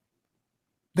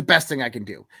the best thing I can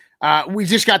do. We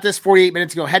just got this 48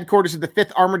 minutes ago. Headquarters of the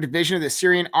 5th Armored Division of the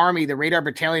Syrian Army, the radar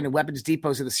battalion and weapons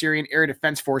depots of the Syrian Air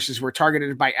Defense Forces were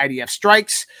targeted by IDF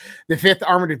strikes. The 5th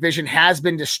Armored Division has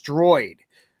been destroyed.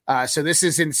 So this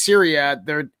is in Syria.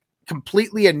 They're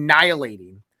completely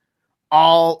annihilating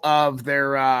all of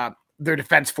their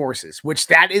defense forces, which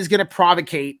that is going to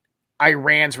provocate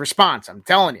Iran's response. I'm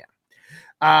telling you.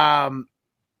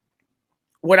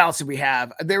 What else did we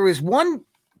have? There was one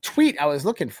tweet I was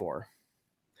looking for.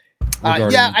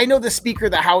 I know the Speaker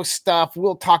of the House stuff.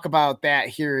 We'll talk about that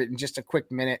here in just a quick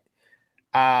minute.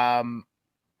 It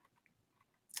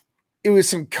was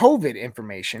some COVID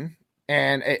information,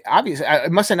 and it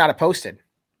must have not have posted.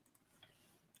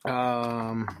 We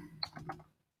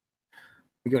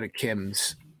go to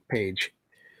Kim's page.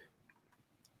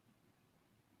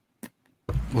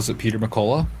 Was it Peter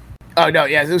McCullough? Oh, no.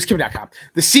 Yeah, it was Kim.com.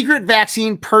 The secret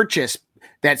vaccine purchase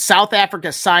that South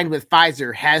Africa signed with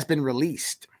Pfizer has been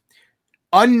released.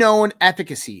 Unknown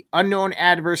efficacy, unknown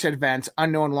adverse events,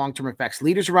 unknown long-term effects.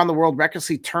 Leaders around the world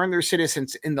recklessly turn their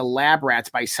citizens into lab rats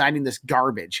by signing this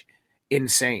garbage.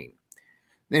 Insane.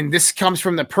 And this comes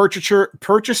from the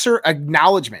purchaser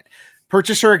acknowledgement.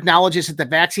 Purchaser acknowledges that the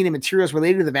vaccine and materials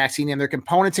related to the vaccine and their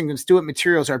components and constituent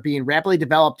materials are being rapidly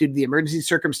developed due to the emergency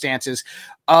circumstances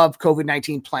of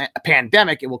COVID-19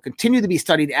 pandemic. It will continue to be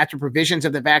studied after provisions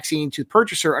of the vaccine to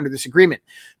purchaser under this agreement.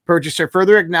 Purchaser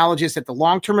further acknowledges that the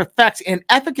long-term effects and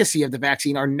efficacy of the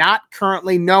vaccine are not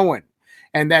currently known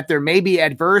and that there may be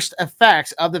adverse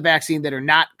effects of the vaccine that are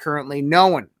not currently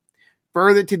known.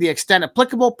 Further, to the extent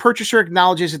applicable, purchaser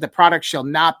acknowledges that the product shall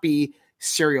not be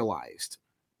serialized.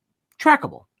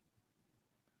 Trackable.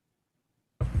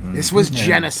 This was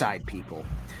genocide, people.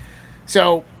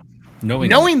 So,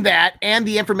 knowing that and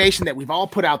the information that we've all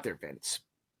put out there, Vince,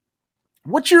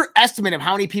 what's your estimate of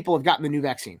how many people have gotten the new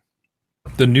vaccine?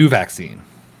 The new vaccine?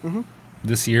 Mm-hmm.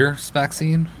 This year's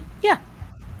vaccine? Yeah.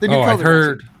 The new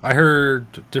COVID vaccine. I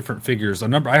heard different figures. I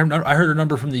heard a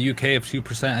number from the UK of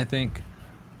 2%, I think,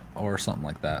 or something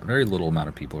like that. Very little amount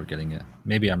of people are getting it.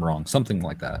 Maybe I'm wrong. Something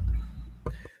like that.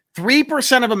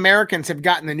 3% of Americans have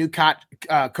gotten the new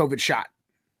COVID shot.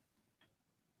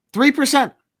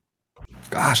 3%.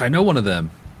 Gosh, I know one of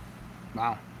them.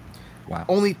 Wow.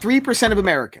 Only 3% of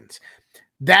Americans.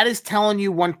 That is telling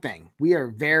you one thing. We are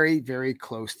very, very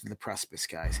close to the precipice,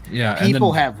 guys. Yeah.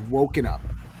 People have woken up.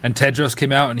 And Tedros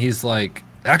came out and he's like,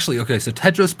 actually, okay, so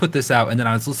Tedros put this out, and then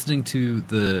I was listening to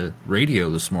the radio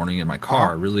this morning in my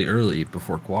car really early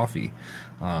before coffee.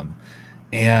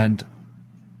 And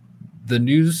the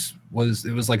news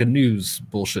was like a news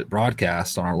bullshit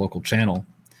broadcast on our local channel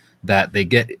that they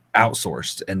get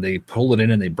outsourced and they pull it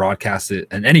in and they broadcast it.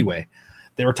 And anyway,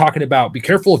 they were talking about be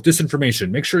careful of disinformation.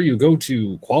 Make sure you go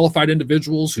to qualified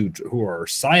individuals who are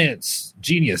science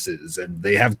geniuses and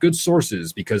they have good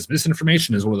sources, because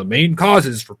misinformation is one of the main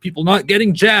causes for people not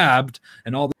getting jabbed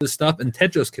and all this stuff. And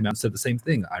Tedros came out and said the same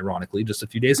thing, ironically, just a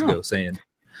few days ago, saying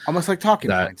almost like talking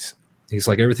points. He's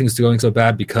like, everything's going so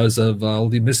bad because of all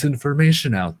the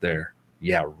misinformation out there.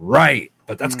 Yeah, right.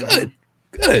 But that's good.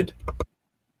 Good.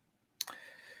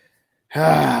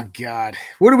 Oh, God.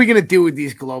 What are we going to do with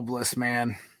these globalists,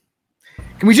 man?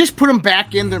 Can we just put them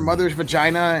back in their mother's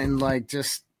vagina and, like,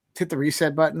 just hit the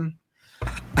reset button?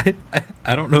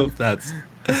 I don't know if that's...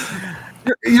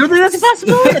 You don't think that's a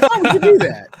possibility? I thought we could do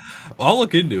that. I'll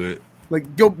look into it.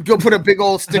 Like, go put a big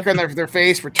old sticker on their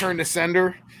face, return to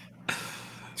sender.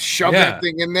 Shove that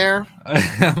thing in there.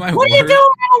 What are you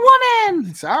doing,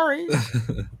 woman? Sorry.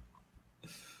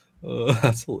 Oh,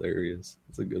 that's hilarious.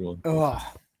 That's a good one.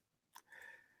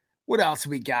 What else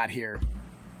we got here?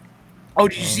 Oh,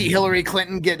 did you see Hillary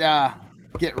Clinton get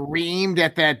reamed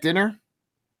at that dinner?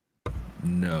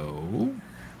 No.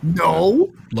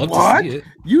 Love to see it.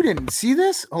 You didn't see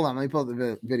this? Hold on, let me pull up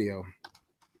the video.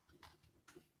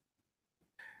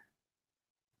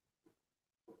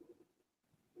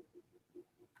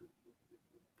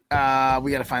 We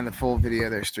got to find the full video.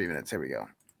 There's 3 minutes. Here we go.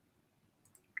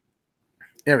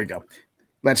 There we go.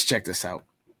 Let's check this out.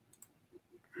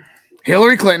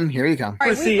 Hillary Clinton, here you come. All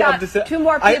right, we've got 2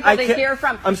 more people to hear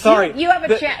from. I'm sorry. You have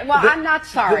a chance. Well, I'm not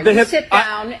sorry. You sit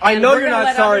down. I know you're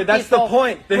not sorry. That's the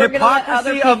point. The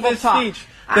hypocrisy of this speech.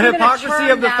 The hypocrisy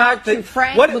of the fact that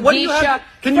what do you have?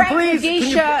 Can you please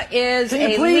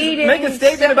make a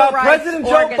statement about President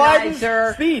Joe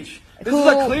Biden's speech? This is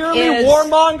a clearly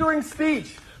warmongering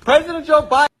speech. President Joe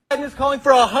Biden is calling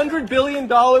for $100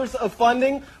 billion of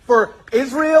funding for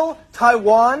Israel,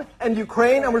 Taiwan, and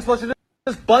Ukraine, and we're supposed to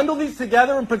just bundle these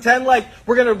together and pretend like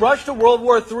we're going to rush to World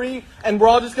War III and we're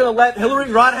all just going to let Hillary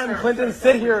Rodham Clinton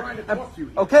sit here.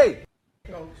 Okay.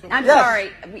 I'm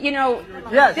sorry. You know,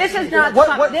 this is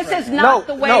not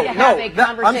the way to have a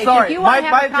conversation. I'm sorry. If you want to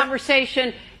have a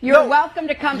conversation, you're welcome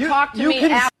to come talk to me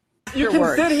afterwards. You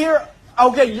can sit here.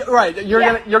 Okay, right.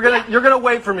 You're gonna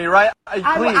wait for me, right? Please,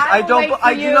 I do not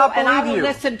believe you. I will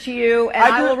listen to you, and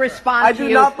I will respond to you. I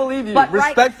do not believe you.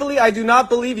 Respectfully, I do not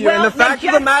believe you. And the fact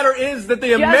of the matter is that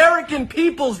the American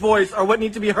people's voice are what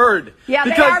need to be heard. Yeah,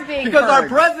 they are being heard. Because our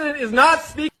president is not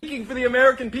speaking for the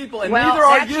American people, and neither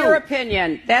are you. That's your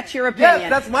opinion. That's your opinion. Yes,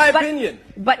 that's my opinion.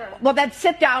 Well, then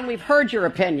sit down. We've heard your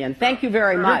opinion. Thank you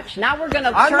very much. Now we're going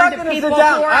to turn to people who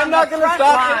are on the front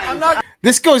lines.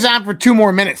 This goes on for 2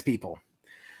 more minutes, people.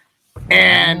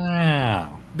 And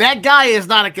that guy is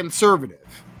not a conservative.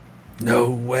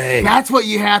 No way. That's what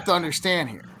you have to understand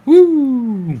here.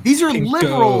 Woo. These are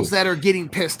liberals that are getting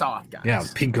pissed off, guys. Yeah,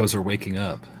 pinkos are waking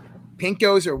up.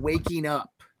 Pinkos are waking up.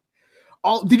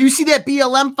 Did you see that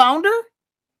BLM founder?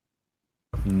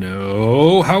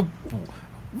 No. How?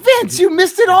 Vince, you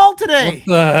missed it all today. What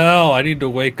the hell? I need to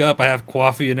wake up. I have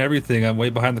coffee and everything. I'm way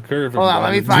behind the curve. Hold on,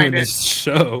 let me find this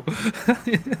show.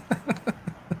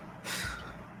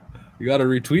 You got to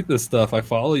retweet this stuff. I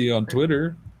follow you on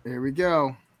Twitter. There we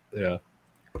go. Yeah.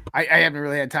 I haven't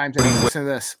really had time to listen to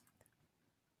this.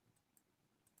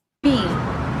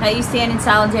 How you stand in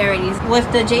solidarity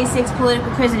with the J6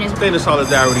 political prisoners? Stand in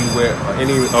solidarity with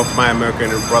any of my American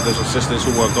brothers and sisters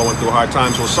who are going through hard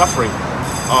times or suffering.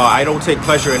 I don't take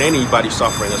pleasure in anybody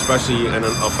suffering, especially in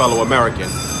a fellow American.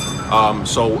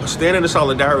 So standing in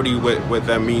solidarity with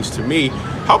them means to me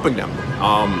helping them.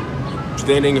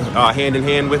 Standing hand in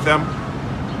hand with them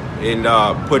and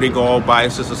putting all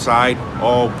biases aside,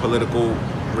 all political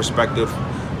respective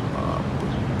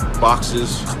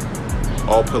boxes,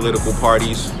 all political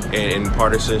parties and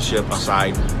partisanship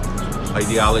aside,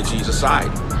 ideologies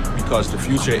aside, because the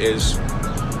future is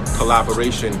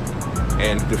collaboration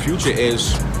and the future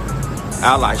is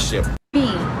allyship.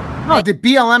 Oh, did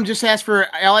BLM just ask for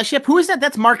allyship? Who is that?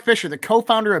 That's Mark Fisher, the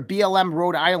co-founder of BLM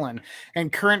Rhode Island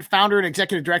and current founder and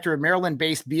executive director of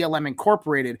Maryland-based BLM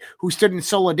Incorporated, who stood in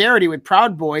solidarity with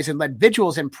Proud Boys and led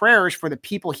vigils and prayers for the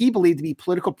people he believed to be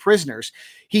political prisoners.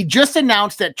 He just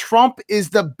announced that Trump is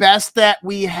the best that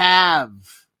we have.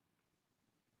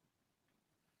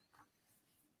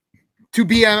 To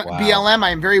BLM,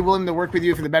 I am very willing to work with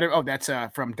you for the better. Oh, that's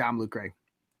from Dom Lucre.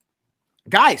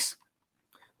 Guys,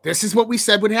 this is what we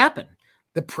said would happen.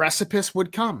 The precipice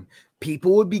would come.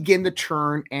 People would begin to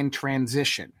turn and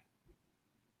transition.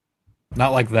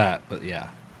 Not like that, but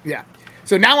yeah. Yeah.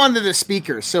 So now on to the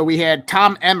speakers. So we had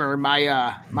Tom Emmer,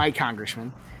 my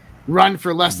congressman. run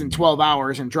for less than 12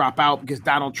 hours and drop out because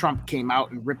Donald Trump came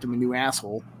out and ripped him a new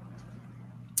asshole.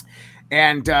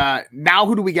 And now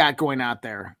who do we got going out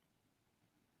there?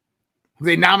 Have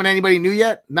they nominated anybody new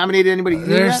yet?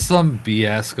 There's some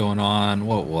BS going on.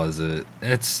 What was it?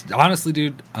 It's honestly,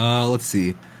 dude, let's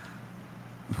see.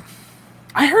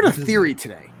 I heard a theory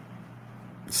today.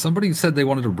 Somebody said they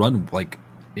wanted to run like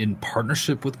in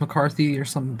partnership with McCarthy or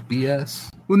some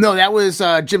BS. Well, no, that was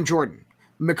Jim Jordan.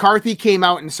 McCarthy came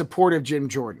out in support of Jim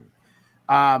Jordan.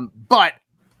 But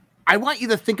I want you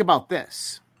to think about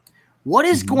this. What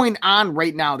is going on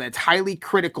right now that's highly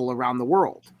critical around the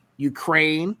world?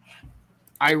 Ukraine,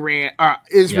 Iran,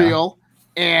 Israel,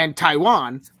 and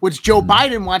Taiwan, which Joe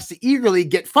Biden wants to eagerly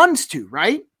get funds to,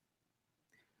 right?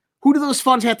 Who do those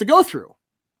funds have to go through?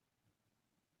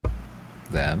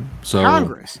 Them. So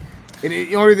Congress. And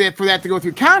in order for that to go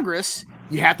through Congress,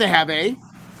 you have to have a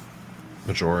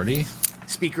majority.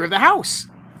 Speaker of the House.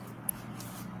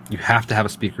 You have to have a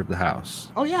Speaker of the House.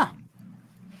 Oh, yeah.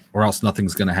 Or else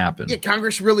nothing's going to happen. Yeah,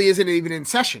 Congress really isn't even in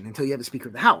session until you have a Speaker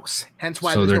of the House. Hence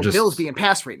why there's no bills being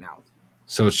passed right now.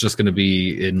 So it's just going to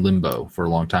be in limbo for a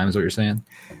long time is what you're saying?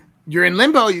 You're in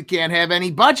limbo. You can't have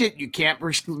any budget. You can't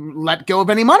let go of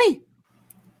any money.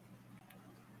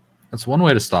 That's one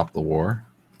way to stop the war.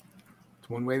 It's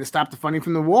one way to stop the funding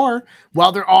from the war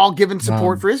while they're all giving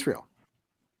support for Israel.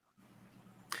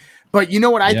 But you know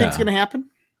what I think is going to happen?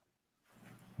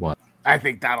 What? I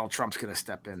think Donald Trump's going to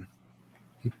step in.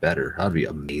 He better. That'd be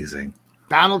amazing.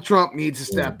 Donald Trump needs to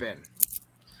step in.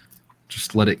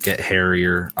 Just let it get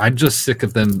hairier. I'm just sick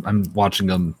of them. I'm watching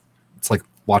them. It's like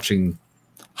watching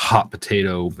hot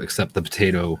potato, except the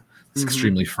potato is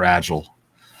extremely fragile.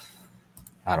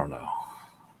 I don't know.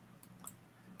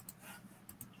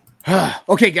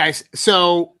 Okay, guys.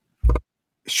 So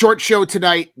short show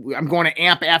tonight. I'm going to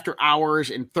AMP after hours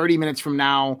in 30 minutes from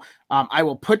now. I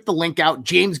will put the link out.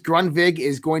 James Grunvig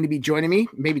is going to be joining me.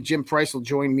 Maybe Jim Price will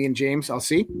join me and James. I'll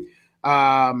see.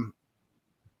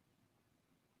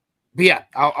 But yeah,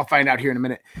 I'll find out here in a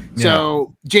minute. Yeah.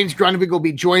 So James Grunvig will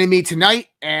be joining me tonight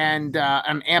and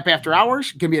on AMP After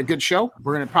Hours. Going to be a good show.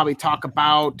 We're going to probably talk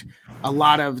about a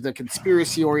lot of the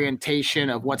conspiracy orientation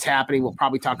of what's happening. We'll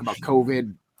probably talk about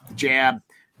COVID, jab,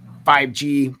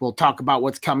 5G. We'll talk about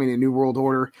what's coming in New World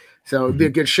Order. So it'll be a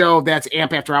good show. That's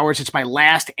AMP After Hours. It's my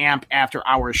last AMP After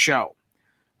Hours show.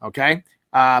 Okay.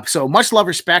 So much love,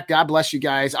 respect. God bless you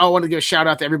guys. I want to give a shout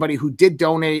out to everybody who did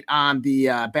donate on the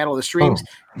Battle of the Streams.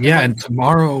 And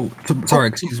tomorrow,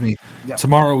 excuse me. Yep.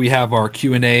 Tomorrow we have our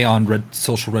Q&A on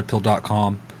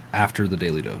socialredpill.com after the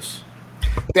Daily Dose.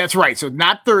 That's right. So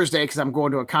not Thursday because I'm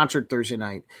going to a concert Thursday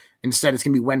night. Instead, it's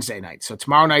going to be Wednesday night. So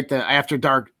tomorrow night, the After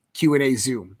Dark Q&A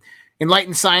Zoom.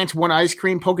 Enlightened Science, One Ice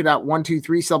Cream, Polka Dot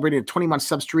 123 celebrated a 20-month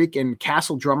sub streak, and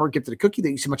Castle Drummer gifted a cookie.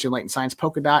 Thank you so much, Enlightened Science,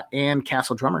 Polka Dot, and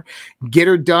Castle Drummer. Get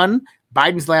Her Done,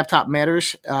 Biden's Laptop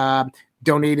Matters,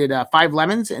 donated 5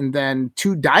 lemons and then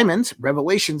 2 diamonds.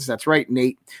 Revelations, that's right,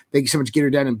 Nate. Thank you so much, Get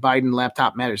Her Done and Biden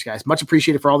Laptop Matters, guys. Much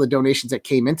appreciated for all the donations that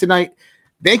came in tonight.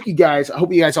 Thank you, guys. I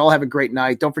hope you guys all have a great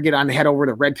night. Don't forget to head over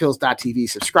to redpills.tv.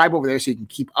 Subscribe over there so you can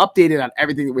keep updated on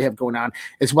everything that we have going on,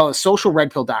 as well as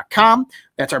socialredpill.com.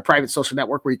 That's our private social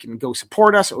network where you can go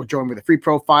support us or join with a free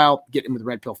profile, get in with the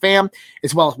Red Pill fam,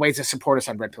 as well as ways to support us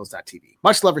on redpills.tv.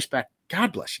 Much love, respect.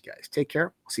 God bless you guys. Take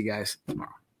care. We'll see you guys tomorrow.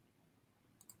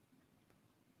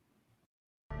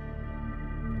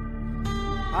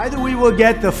 Either we will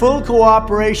get the full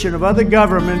cooperation of other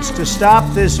governments to stop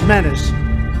this menace,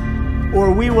 or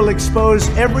we will expose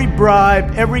every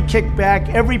bribe, every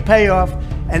kickback, every payoff,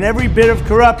 and every bit of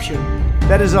corruption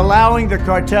that is allowing the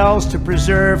cartels to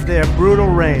preserve their brutal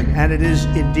reign. And it is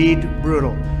indeed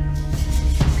brutal.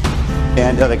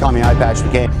 And they call me Eye Patch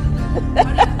McCain.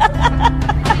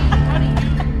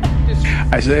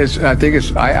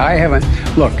 I haven't,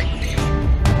 look.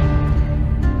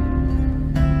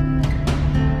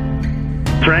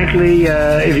 Frankly,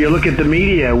 if you look at the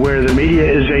media, where the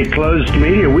media is a closed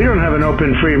media, we don't have an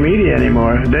open, free media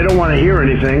anymore. They don't want to hear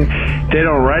anything. They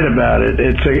don't write about it.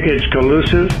 It's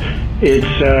collusive.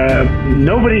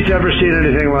 Nobody's ever seen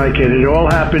anything like it. It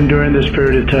all happened during this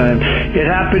period of time. It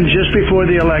happened just before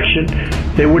the election.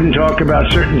 They wouldn't talk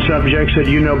about certain subjects that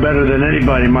you know better than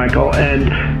anybody, Michael.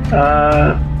 And,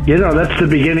 that's the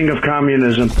beginning of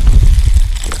communism.